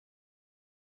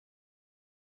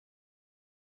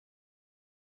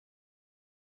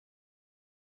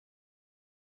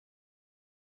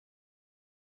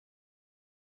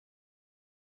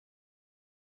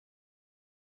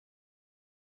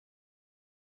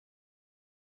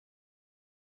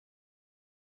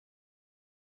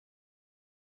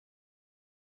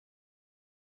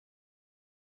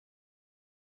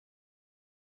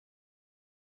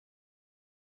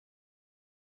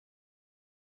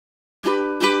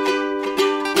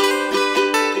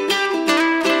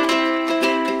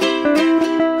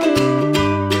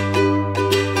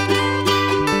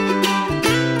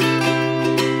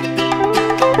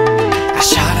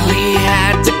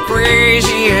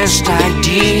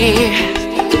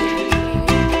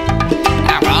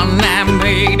I wanna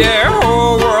make the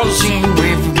whole world sing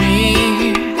with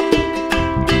me.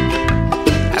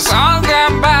 A song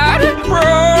about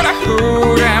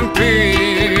brotherhood and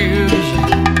peace,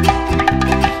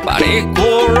 but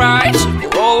equal rights for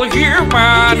all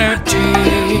humanity.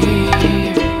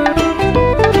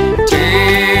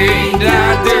 Take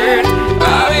that dirt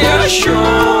off your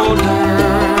shoulder.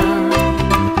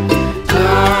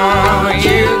 Don't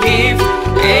you give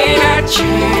it a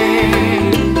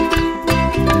chance.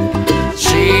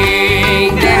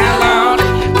 Sing along,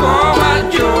 come and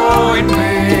join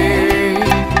me.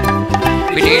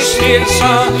 With this little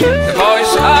song, the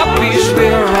voice of peace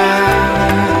will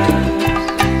rise.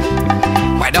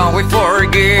 Why don't we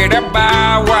forget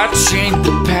about what's in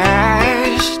the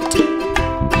past?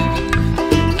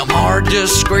 No more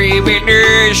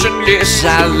discrimination is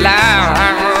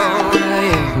allowed.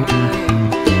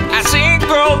 A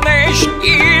single nation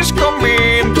is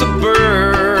coming to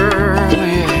birth,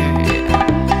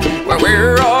 where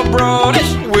we're all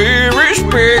brothers, we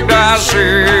respect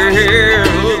ourselves.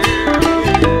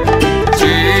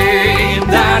 Take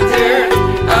that dirt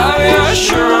off your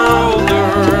shoulder.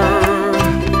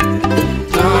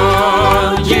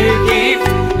 Don't you give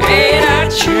it a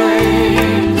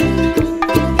chance.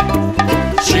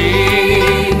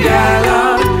 Sing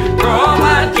along, come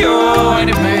and join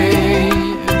me.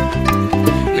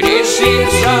 With this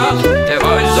song, the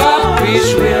voice of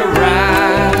peace will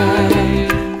rise.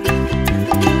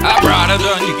 Brother,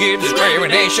 don't you give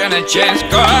discrimination a chance,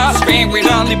 'cause pain will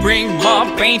only bring more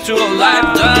pain to a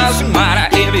life. Doesn't matter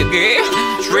if you get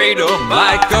straight or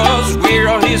black, 'cause we're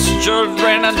all his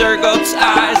children under God's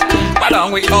eyes. Why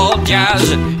don't we all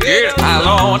just get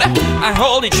along and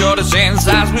hold each other's hands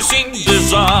as we sing this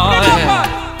song?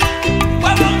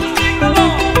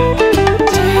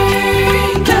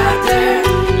 Take that dirt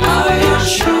off your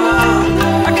shoulder.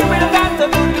 I can read about the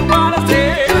moon you wanna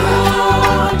take.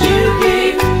 Don't you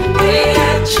give it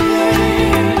a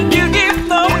chance. You give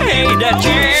them hate a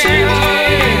chance. Sing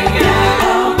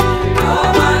along,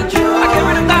 come and join. I can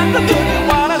read about the moon you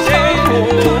wanna take.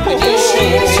 This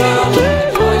is song,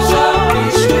 voice of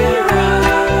peace will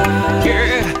rise.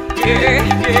 Yeah, yeah,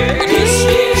 yeah. This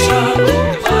is song,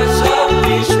 voice of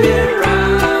peace will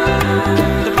rise.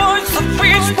 The voice of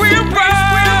peace will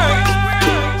rise.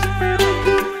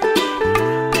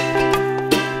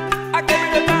 I can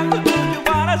read about the moon you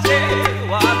wanna say,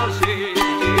 yeah.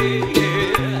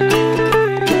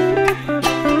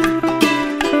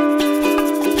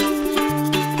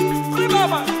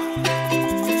 Mama.